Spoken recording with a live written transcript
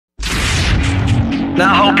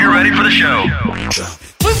Now I hope you're ready for the show.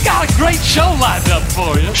 We've got a great show lined up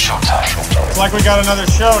for you. Showtime. It's like we got another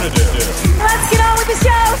show to do. Let's get on with the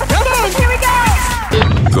show. Come on. Here we go.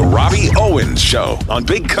 The Robbie Owens Show on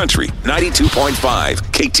Big Country 92.5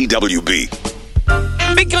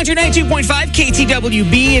 KTWB. Big Country 92.5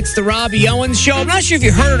 KTWB. It's the Robbie Owens Show. I'm not sure if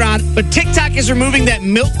you heard it or not, but TikTok is removing that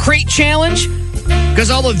milk crate challenge because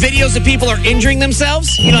all the videos of people are injuring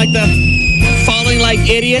themselves. You know, like the falling like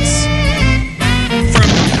idiots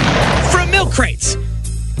from milk crates.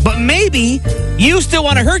 But maybe you still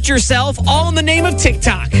want to hurt yourself all in the name of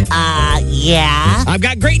TikTok. Yeah. I've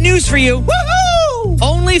got great news for you. Woohoo!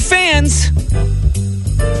 OnlyFans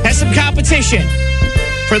has some competition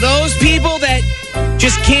for those people that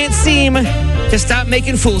just can't seem to stop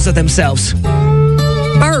making fools of themselves.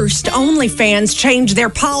 First, OnlyFans changed their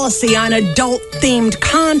policy on adult-themed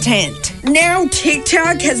content. Now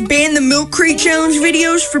TikTok has banned the Milk Crate Challenge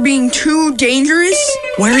videos for being too dangerous.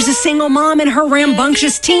 Where's a single mom and her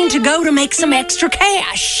rambunctious teen to go to make some extra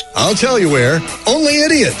cash? I'll tell you where. Only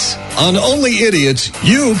Idiots. On Only Idiots,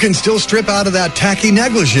 you can still strip out of that tacky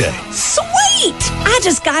negligee. Sweet! I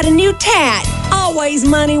just got a new tat. Always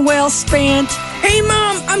money well spent. Hey,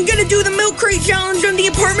 Mom, I'm going to do the Milk Crate Challenge on the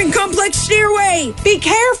apartment complex stairway. Be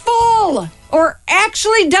careful! Or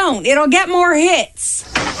actually don't. It'll get more hits.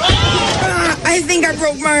 I think I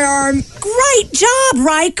broke my arm. Great job,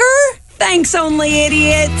 Riker. Thanks, Only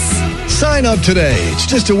Idiots. Sign up today. It's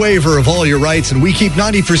just a waiver of all your rights, and we keep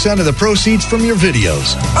 90% of the proceeds from your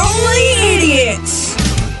videos. Only Idiots.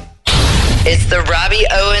 It's the Robbie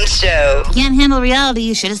Owens Show. Can't handle reality.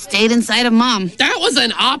 You should have stayed inside of Mom. That was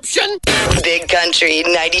an option. Big Country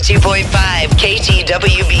 92.5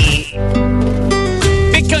 KTWB.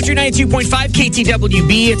 Big Country 92.5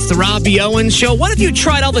 KTWB. It's the Robbie Owens Show. What if you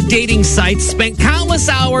tried all the dating sites, spent countless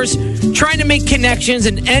hours trying to make connections,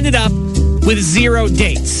 and ended up with 0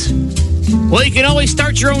 dates? Well, you can always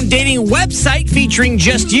start your own dating website featuring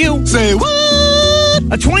just you. Say what?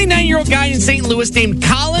 A 29-year-old guy in St. Louis named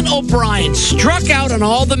Colin O'Brien struck out on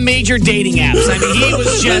all the major dating apps. I mean, he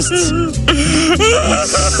was just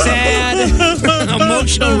sad,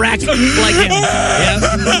 emotional wreck like him. Yeah.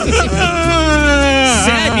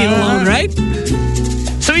 Sad being alone, right?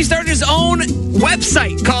 So he started his own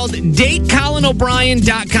website called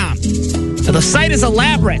DateColinO'Brien.com. Now, the site is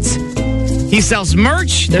elaborate. He sells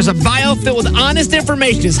merch. There's a bio filled with honest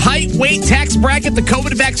information. His height, weight, tax bracket, the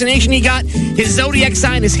COVID vaccination he got, his zodiac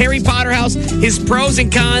sign, his Harry Potter house, his pros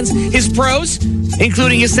and cons. His pros,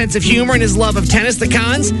 including his sense of humor and his love of tennis. The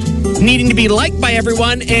cons, needing to be liked by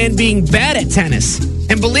everyone and being bad at tennis.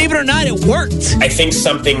 And believe it or not, it worked. I think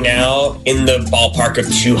something now in the ballpark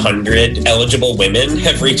of 200 eligible women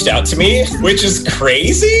have reached out to me, which is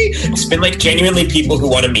crazy. It's been like genuinely people who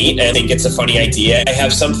want to meet and think it's a funny idea. I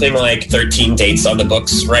have something like 13 dates on the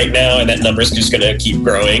books right now, and that number's just going to keep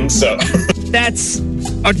growing. So that's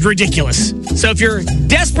ridiculous. So if you're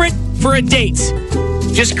desperate for a date,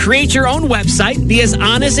 just create your own website, be as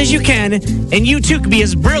honest as you can, and you too can be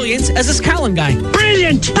as brilliant as this Colin guy.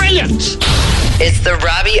 Brilliant, brilliant. It's the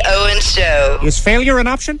Robbie Owens Show. Is failure an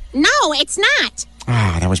option? No, it's not.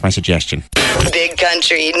 That was my suggestion. Big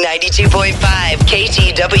Country 92.5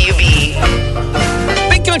 KTWB.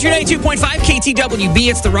 Big Country 92.5 KTWB.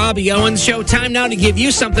 It's the Robbie Owens Show. Time now to give you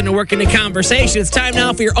something to work into conversation. It's time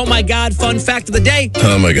now for your Oh My God Fun Fact of the Day.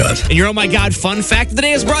 Oh, my God. And your Oh My God Fun Fact of the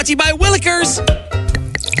Day is brought to you by Willikers.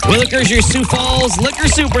 Willikers, your Sioux Falls liquor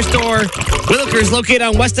superstore. Willikers, located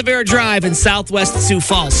on West Avera Drive in Southwest Sioux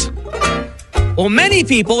Falls. Well, many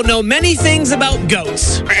people know many things about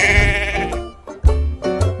goats.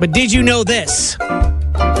 But did you know this?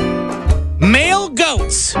 Male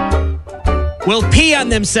goats will pee on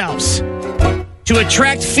themselves to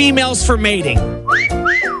attract females for mating.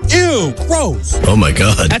 Ew, gross. Oh, my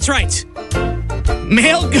God. That's right.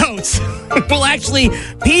 Male goats will actually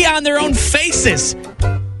pee on their own faces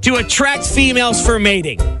to attract females for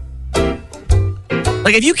mating.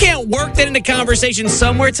 Like, if you can't work that into conversation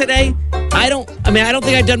somewhere today, I don't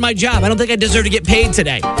think I've done my job. I don't think I deserve to get paid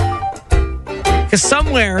today. Because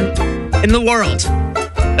somewhere in the world,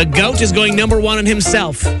 a goat is going number one on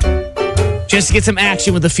himself just to get some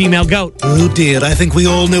action with a female goat. Oh, dear. I think we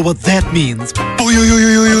all know what that means.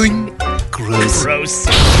 Gross. Gross.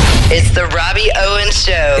 It's the Robbie Owens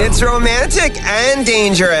Show. It's romantic and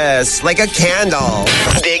dangerous, like a candle.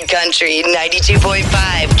 Big Country 92.5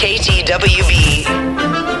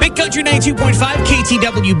 KTWB. Big Country 92.5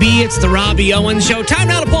 KTWB. It's the Robbie Owens Show. Time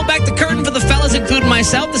now to pull back the curtain for the fellas, including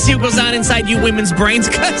myself, to see what goes on inside you women's brains,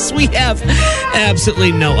 because we have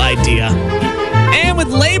absolutely no idea. And with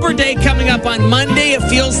Labor Day coming up on Monday, it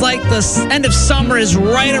feels like the end of summer is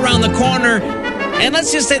right around the corner. And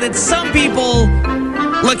let's just say that some people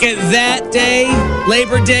look at that day,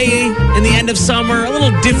 Labor Day, and the end of summer, a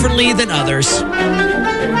little differently than others.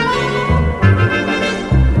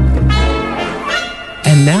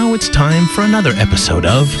 And now it's time for another episode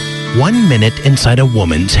of 1 Minute Inside a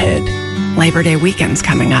Woman's Head. Labor Day weekend's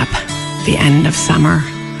coming up, the end of summer.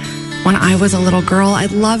 When I was a little girl, I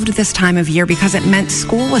loved this time of year because it meant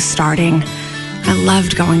school was starting. I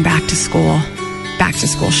loved going back to school. Back to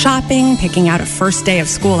school shopping, picking out a first day of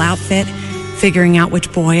school outfit, figuring out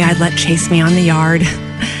which boy I'd let chase me on the yard.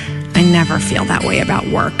 I never feel that way about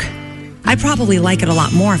work. I'd probably like it a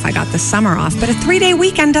lot more if I got the summer off, but a 3-day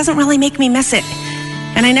weekend doesn't really make me miss it.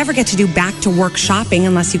 And I never get to do back-to-work shopping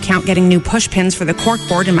unless you count getting new push pins for the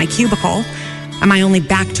corkboard in my cubicle. And my only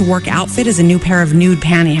back-to-work outfit is a new pair of nude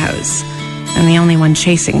pantyhose. And the only one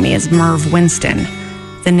chasing me is Merv Winston.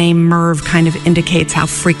 The name Merv kind of indicates how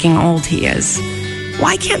freaking old he is.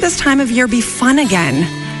 Why can't this time of year be fun again?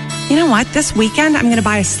 You know what? This weekend, I'm going to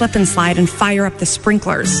buy a slip and slide and fire up the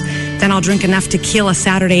sprinklers. Then I'll drink enough tequila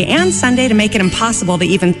Saturday and Sunday to make it impossible to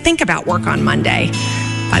even think about work on Monday.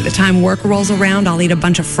 By the time work rolls around, I'll eat a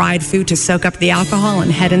bunch of fried food to soak up the alcohol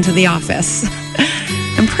and head into the office.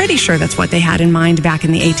 I'm pretty sure that's what they had in mind back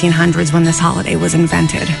in the 1800s when this holiday was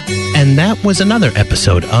invented. And that was another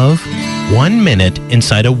episode of 1 Minute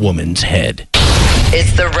Inside a Woman's Head.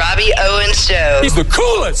 It's the Robbie Owens Show. He's the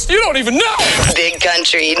coolest. You don't even know. Big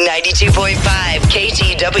Country 92.5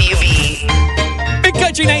 KTWB. Big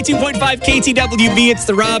Country 92.5 KTWB. It's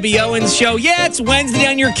the Robbie Owens Show. Yeah, it's Wednesday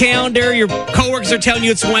on your calendar. Your coworkers are telling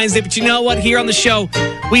you it's Wednesday, but you know what? Here on the show,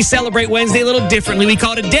 we celebrate Wednesday a little differently. We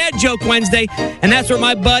call it a Dad Joke Wednesday, and that's where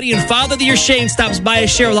my buddy and father of the year, Shane, stops by to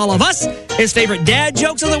share with all of us his favorite dad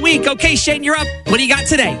jokes of the week. Okay, Shane, you're up. What do you got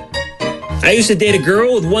today? I used to date a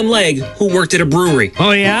girl with one leg who worked at a brewery. Oh,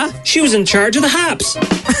 yeah? She was in charge of the hops.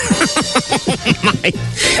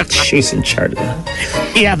 She's in charge of the hops.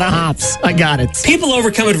 Yeah, the hops. I got it. People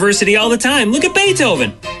overcome adversity all the time. Look at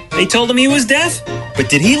Beethoven. They told him he was deaf, but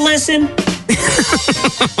did he listen?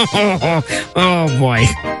 Oh, boy.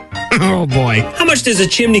 Oh, boy. How much does a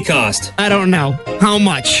chimney cost? I don't know. How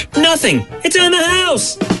much? Nothing. It's on the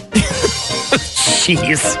house.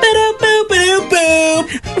 Jeez.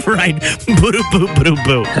 Ba-do-boo-ba-do-boo. Right.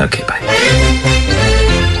 Boo-doo-boo-boo-doo-boo. Okay, bye.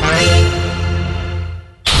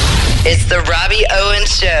 It's the Robbie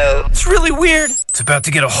Owens Show. It's really weird. It's about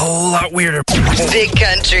to get a whole lot weirder. Big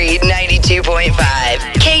Country 92.5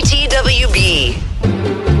 KTWB.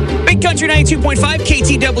 Big Country 92.5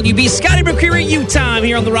 KTWB. Scotty McCreery, Utah. I'm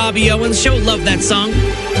here on the Robbie Owens Show. Love that song.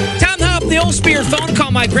 Time to hop the old spear phone.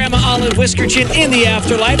 Call my grandma Olive Whiskerchin in the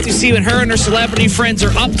afterlife to see what her and her celebrity friends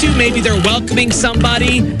are up to. Maybe they're welcoming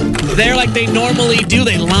somebody there like they normally do.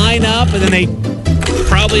 They line up and then they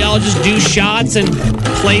probably all just do shots and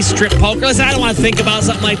play strip poker. Listen, I don't want to think about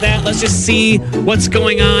something like that. Let's just see what's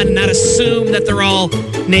going on and not assume that they're all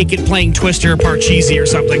naked playing Twister or Parcheesi or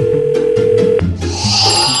something.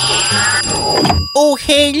 Oh,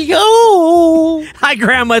 hello. Hi,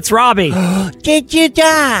 Grandma. It's Robbie. Did you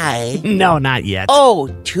die? No, not yet. Oh,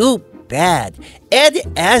 too bad. Ed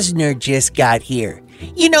Asner just got here.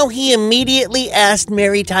 You know, he immediately asked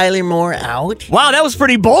Mary Tyler Moore out. Wow, that was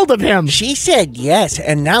pretty bold of him. She said yes,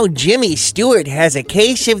 and now Jimmy Stewart has a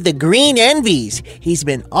case of the green envies. He's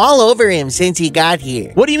been all over him since he got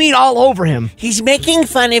here. What do you mean all over him? He's making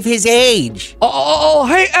fun of his age. Oh,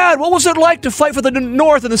 hey, Ed, what was it like to fight for the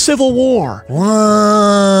North in the Civil War?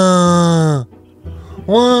 Whoa.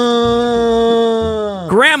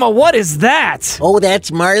 Grandma, what is that? Oh,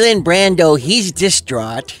 that's Marlon Brando. He's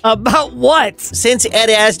distraught. About what? Since Ed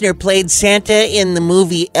Asner played Santa in the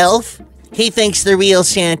movie Elf, he thinks the real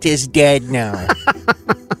Santa's dead now.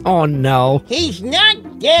 Oh, no. He's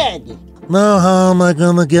not dead. Now how am I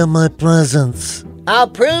gonna get my presents? I'll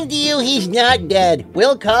prove to you he's not dead.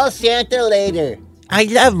 We'll call Santa later. I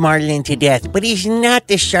love Marlon to death, but he's not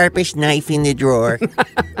the sharpest knife in the drawer.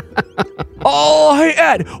 Oh, hey,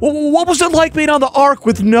 Ed, what was it like being on the Ark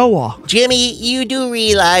with Noah? Jimmy, you do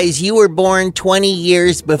realize you were born 20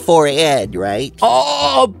 years before Ed, right?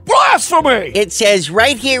 Oh, blasphemy! It says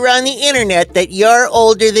right here on the internet that you're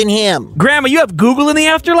older than him. Grandma, you have Google in the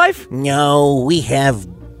afterlife? No, we have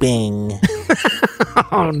Bing.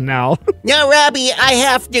 Oh, no. Now, Robbie, I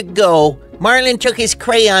have to go. Marlon took his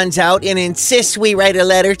crayons out and insists we write a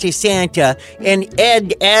letter to Santa, and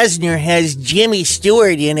Ed Asner has Jimmy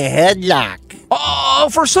Stewart in a headlock. Oh,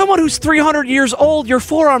 for someone who's 300 years old, your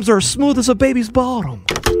forearms are as smooth as a baby's bottom.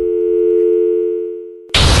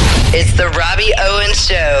 It's the Robbie Owens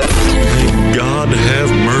Show. May God have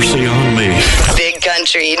mercy on me. Big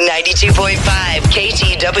Country 92.5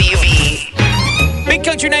 KTWB. Big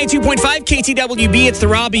Country 92.5 KTWB. It's the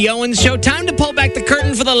Robbie Owens Show. Time to pull back the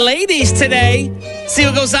curtain for the ladies today. See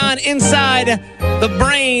what goes on inside the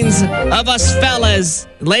brains of us fellas.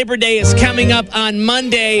 Labor Day is coming up on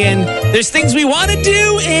Monday, and there's things we want to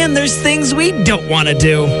do, and there's things we don't want to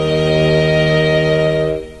do.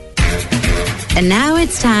 And now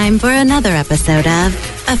it's time for another episode of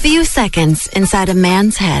A Few Seconds Inside a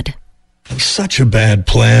Man's Head. I'm such a bad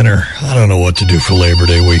planner. I don't know what to do for Labor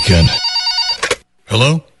Day weekend.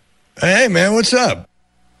 Hello? Hey, man, what's up?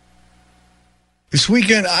 This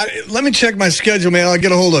weekend, let me check my schedule, man. I'll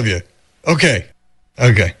get a hold of you. Okay. I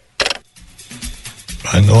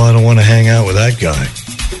know I don't want to hang out with that guy.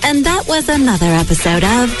 And that was another episode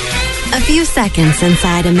of A Few Seconds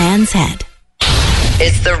Inside a Man's Head.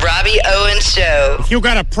 It's the Robbie Owens Show. If you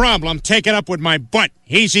got a problem, take it up with my butt.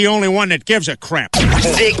 He's the only one that gives a crap.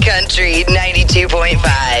 Big Country 92.5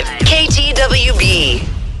 KTWB.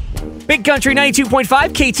 Big Country 92.5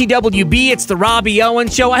 KTWB. It's the Robbie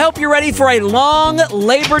Owens Show. I hope you're ready for a long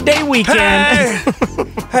Labor Day weekend.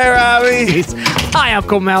 Hey, Robbie. Hi,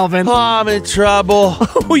 Uncle Melvin. Oh, I'm in trouble.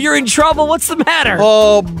 Oh, you're in trouble? What's the matter?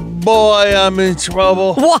 Oh, boy, I'm in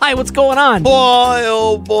trouble. Why? What's going on?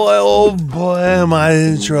 Oh, boy, am I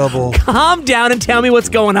in trouble. Calm down and tell me what's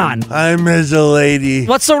going on. I met a lady.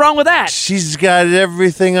 What's so wrong with that? She's got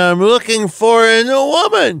everything I'm looking for in a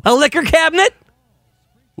woman. A liquor cabinet?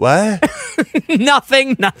 What?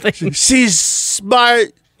 Nothing. She's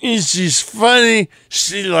smart. She's funny.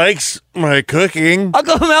 She likes my cooking.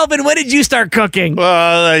 Uncle Melvin, when did you start cooking? Well,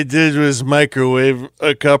 all I did was microwave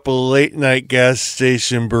a couple late-night gas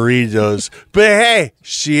station burritos. But hey,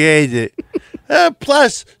 she ate it.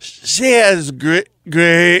 Plus, she has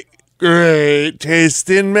great taste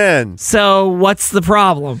in men. So what's the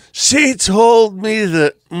problem? She told me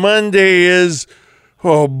that Monday is...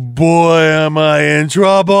 Oh, boy, am I in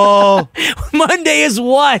trouble. Monday is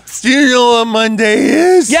what? Do you know what Monday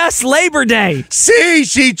is? Yes, Labor Day. See,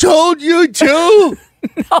 she told you too.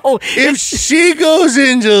 No. If she goes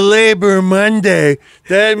into labor Monday,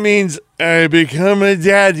 that means I become a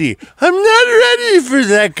daddy. I'm not ready for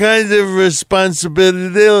that kind of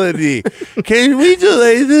responsibility. Can we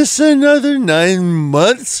delay this another 9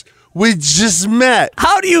 months? We just met.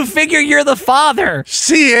 How do you figure you're the father?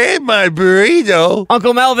 She ate my burrito.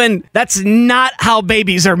 Uncle Melvin, that's not how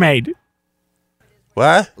babies are made.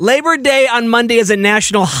 What? Labor Day on Monday is a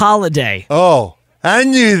national holiday. Oh, I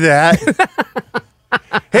knew that.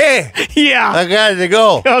 Hey. Yeah. I gotta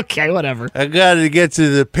go. Okay, whatever. I gotta get to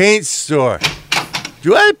the paint store.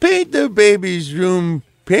 Do I paint the baby's room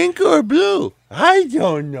pink or blue? I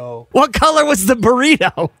don't know. What color was the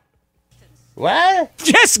burrito? What?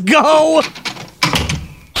 Just go.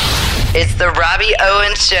 It's the Robbie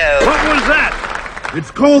Owens Show. What was that?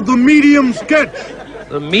 It's called the medium sketch.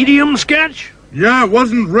 The medium sketch? Yeah, it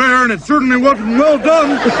wasn't rare and it certainly wasn't well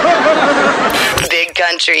done. Big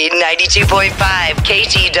Country 92.5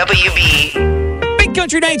 KTWB. Big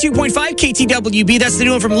Country 92.5 KTWB. That's the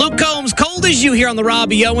new one from Luke Combs. Cold as you here on the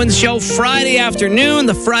Robbie Owens Show. Friday afternoon,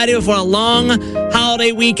 the Friday before a long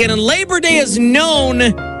holiday weekend. And Labor Day is known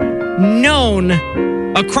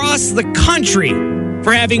across the country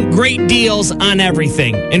for having great deals on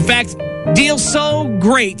everything. In fact, deals so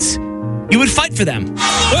great, you would fight for them.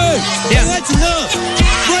 Hey, yeah. That's enough.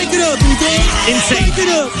 Break it up, okay? Insane. Break it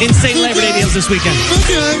up. Insane Labor Day deals this weekend.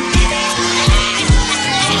 Okay.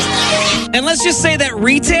 And let's just say that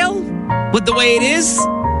retail, with the way it is,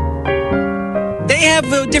 they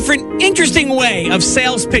have a different, interesting way of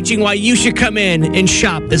sales pitching why you should come in and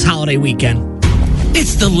shop this holiday weekend.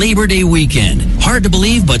 It's the Labor Day weekend. Hard to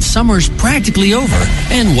believe, but summer's practically over.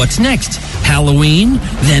 And what's next? Halloween,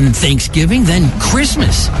 then Thanksgiving, then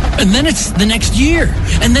Christmas. And then it's the next year.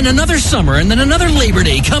 And then another summer, and then another Labor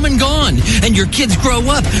Day come and gone. And your kids grow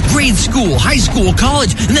up, grade school, high school,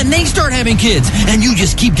 college, and then they start having kids. And you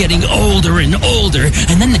just keep getting older and older.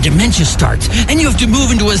 And then the dementia starts. And you have to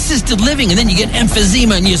move into assisted living, and then you get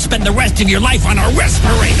emphysema, and you spend the rest of your life on a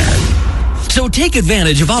respirator. So take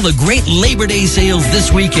advantage of all the great Labor Day sales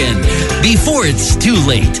this weekend before it's too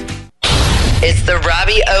late. It's the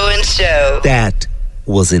Robbie Owens Show. That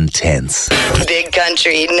was intense. Big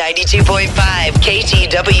Country 92.5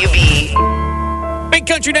 KTWB. Big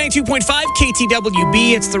Country 92.5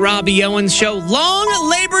 KTWB. It's the Robbie Owens Show. Long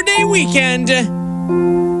Labor Day weekend.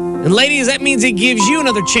 And ladies, that means it gives you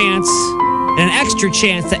another chance, an extra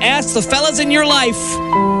chance to ask the fellas in your life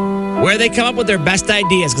where they come up with their best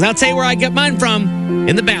ideas. Because I'll tell you where I get mine from.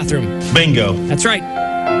 In the bathroom. Bingo. That's right.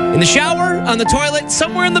 In the shower, on the toilet,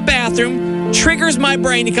 somewhere in the bathroom, triggers my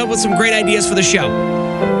brain to come up with some great ideas for the show.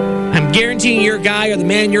 I'm guaranteeing your guy or the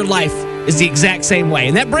man in your life is the exact same way.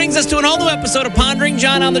 And that brings us to an all-new episode of Pondering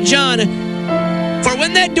John on the John. For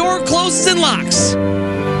when that door closes and locks,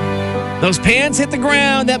 those pants hit the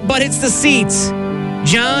ground, that butt hits the seats,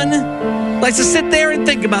 John likes to sit there and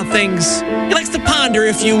think about things. He likes to ponder,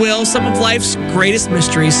 if you will, some of life's greatest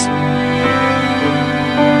mysteries.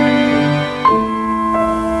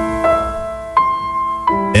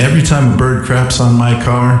 Every time a bird craps on my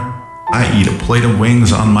car, I eat a plate of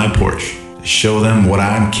wings on my porch to show them what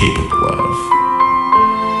I'm capable of.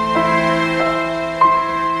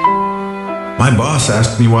 My boss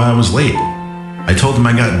asked me why I was late. I told him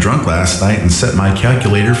I got drunk last night and set my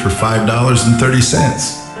calculator for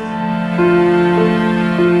 $5.30.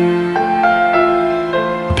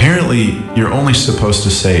 Apparently, you're only supposed to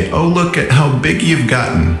say, "Oh, look at how big you've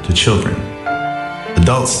gotten," to children.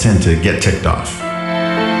 Adults tend to get ticked off.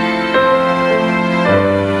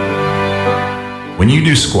 When you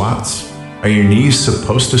do squats, are your knees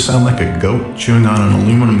supposed to sound like a goat chewing on an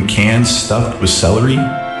aluminum can stuffed with celery?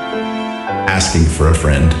 Asking for a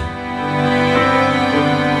friend.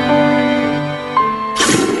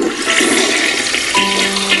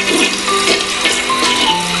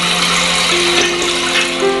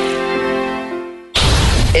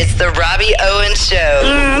 It's the Robbie Owens Show.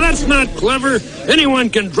 That's not clever. Anyone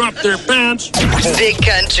can drop their pants. Big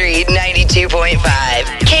Country 92.5.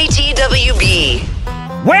 KTWB.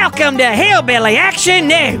 Welcome to Hillbilly Action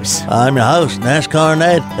News. I'm your host, NASCAR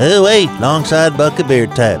Ned. Oh, wait, alongside Buck a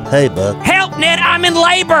Beard Tap. Hey, Buck. Help, Ned, I'm in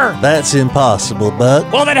labor. That's impossible,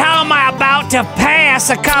 Buck. Well, then how am I about to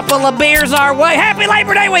pass a couple of beers our way? Happy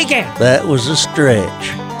Labor Day weekend. That was a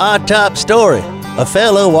stretch. Our top story. A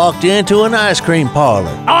fellow walked into an ice cream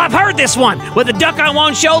parlor. Oh, I've heard this one, with a duck on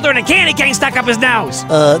one shoulder and a candy cane stuck up his nose.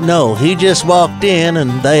 No, he just walked in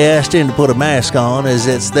and they asked him to put a mask on as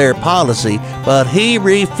it's their policy, but he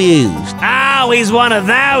refused. Oh, he's one of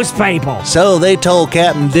those people. So they told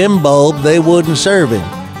Captain Dimbulb they wouldn't serve him.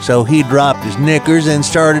 So he dropped his knickers and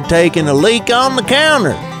started taking a leak on the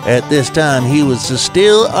counter. At this time, he was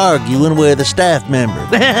still arguing with a staff member.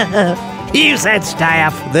 You said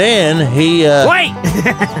staff. Then he, Wait!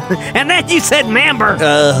 And then you said member.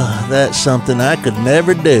 That's something I could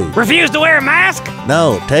never do. Refuse to wear a mask?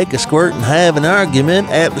 No, take a squirt and have an argument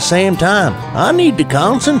at the same time. I need to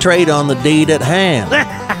concentrate on the deed at hand.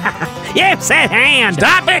 You said hand.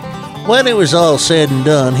 Stop it! When it was all said and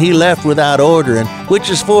done, he left without ordering, which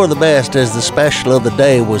is for the best as the special of the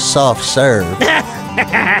day was soft serve.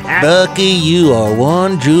 Bucky, you are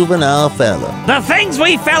one juvenile fella. The things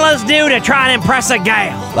we fellas do to try and impress a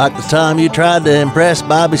gal. Like the time you tried to impress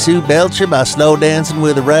Bobby Sue Belcher by slow dancing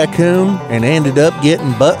with a raccoon and ended up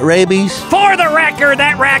getting butt rabies. For the record,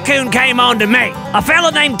 that raccoon came on to me. A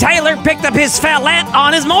fella named Taylor picked up his fellette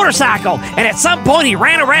on his motorcycle, and at some point he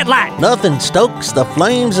ran a red light. Nothing stokes the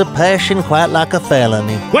flames of passion quite like a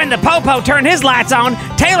felony. When the popo turned his lights on,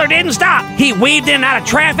 Taylor didn't stop. He weaved in and out of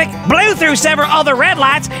traffic, blew through several other red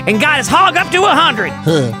lights, and got his hog up to 100.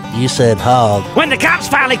 Huh, you said hog. When the cops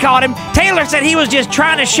finally caught him, Taylor said he was just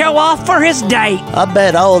trying to show off for his date. I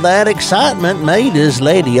bet all that excitement made his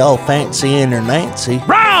lady all fancy in her Nancy.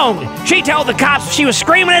 Wrong! She told the cops she was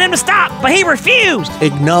screaming at him to stop, but he refused.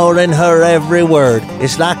 Ignoring her every word.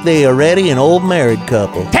 It's like they already an old married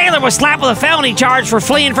couple. Taylor was slapped with a felony charge for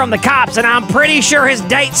fleeing from the cops, and I'm pretty sure his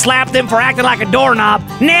date slapped him for acting like a doorknob.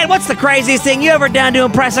 Ned, what's the craziest thing you ever done to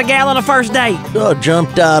impress a gal on a first date? I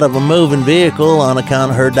jumped out of a moving vehicle on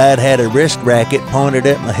account of her dad had a wrist racket pointed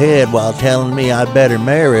at my head while telling me I'd better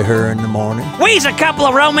marry her in the morning. We's a couple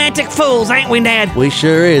of romantic fools, ain't we, Ned? We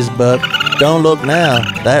sure is, Buck. Don't look now.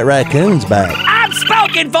 That raccoon's back. I'm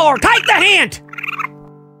spoken for. Take the hint.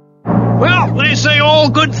 Well, they say all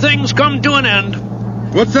good things come to an end.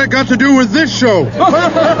 What's that got to do with this show?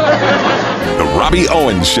 The Robbie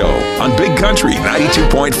Owens Show on Big Country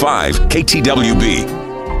 92.5 KTWB.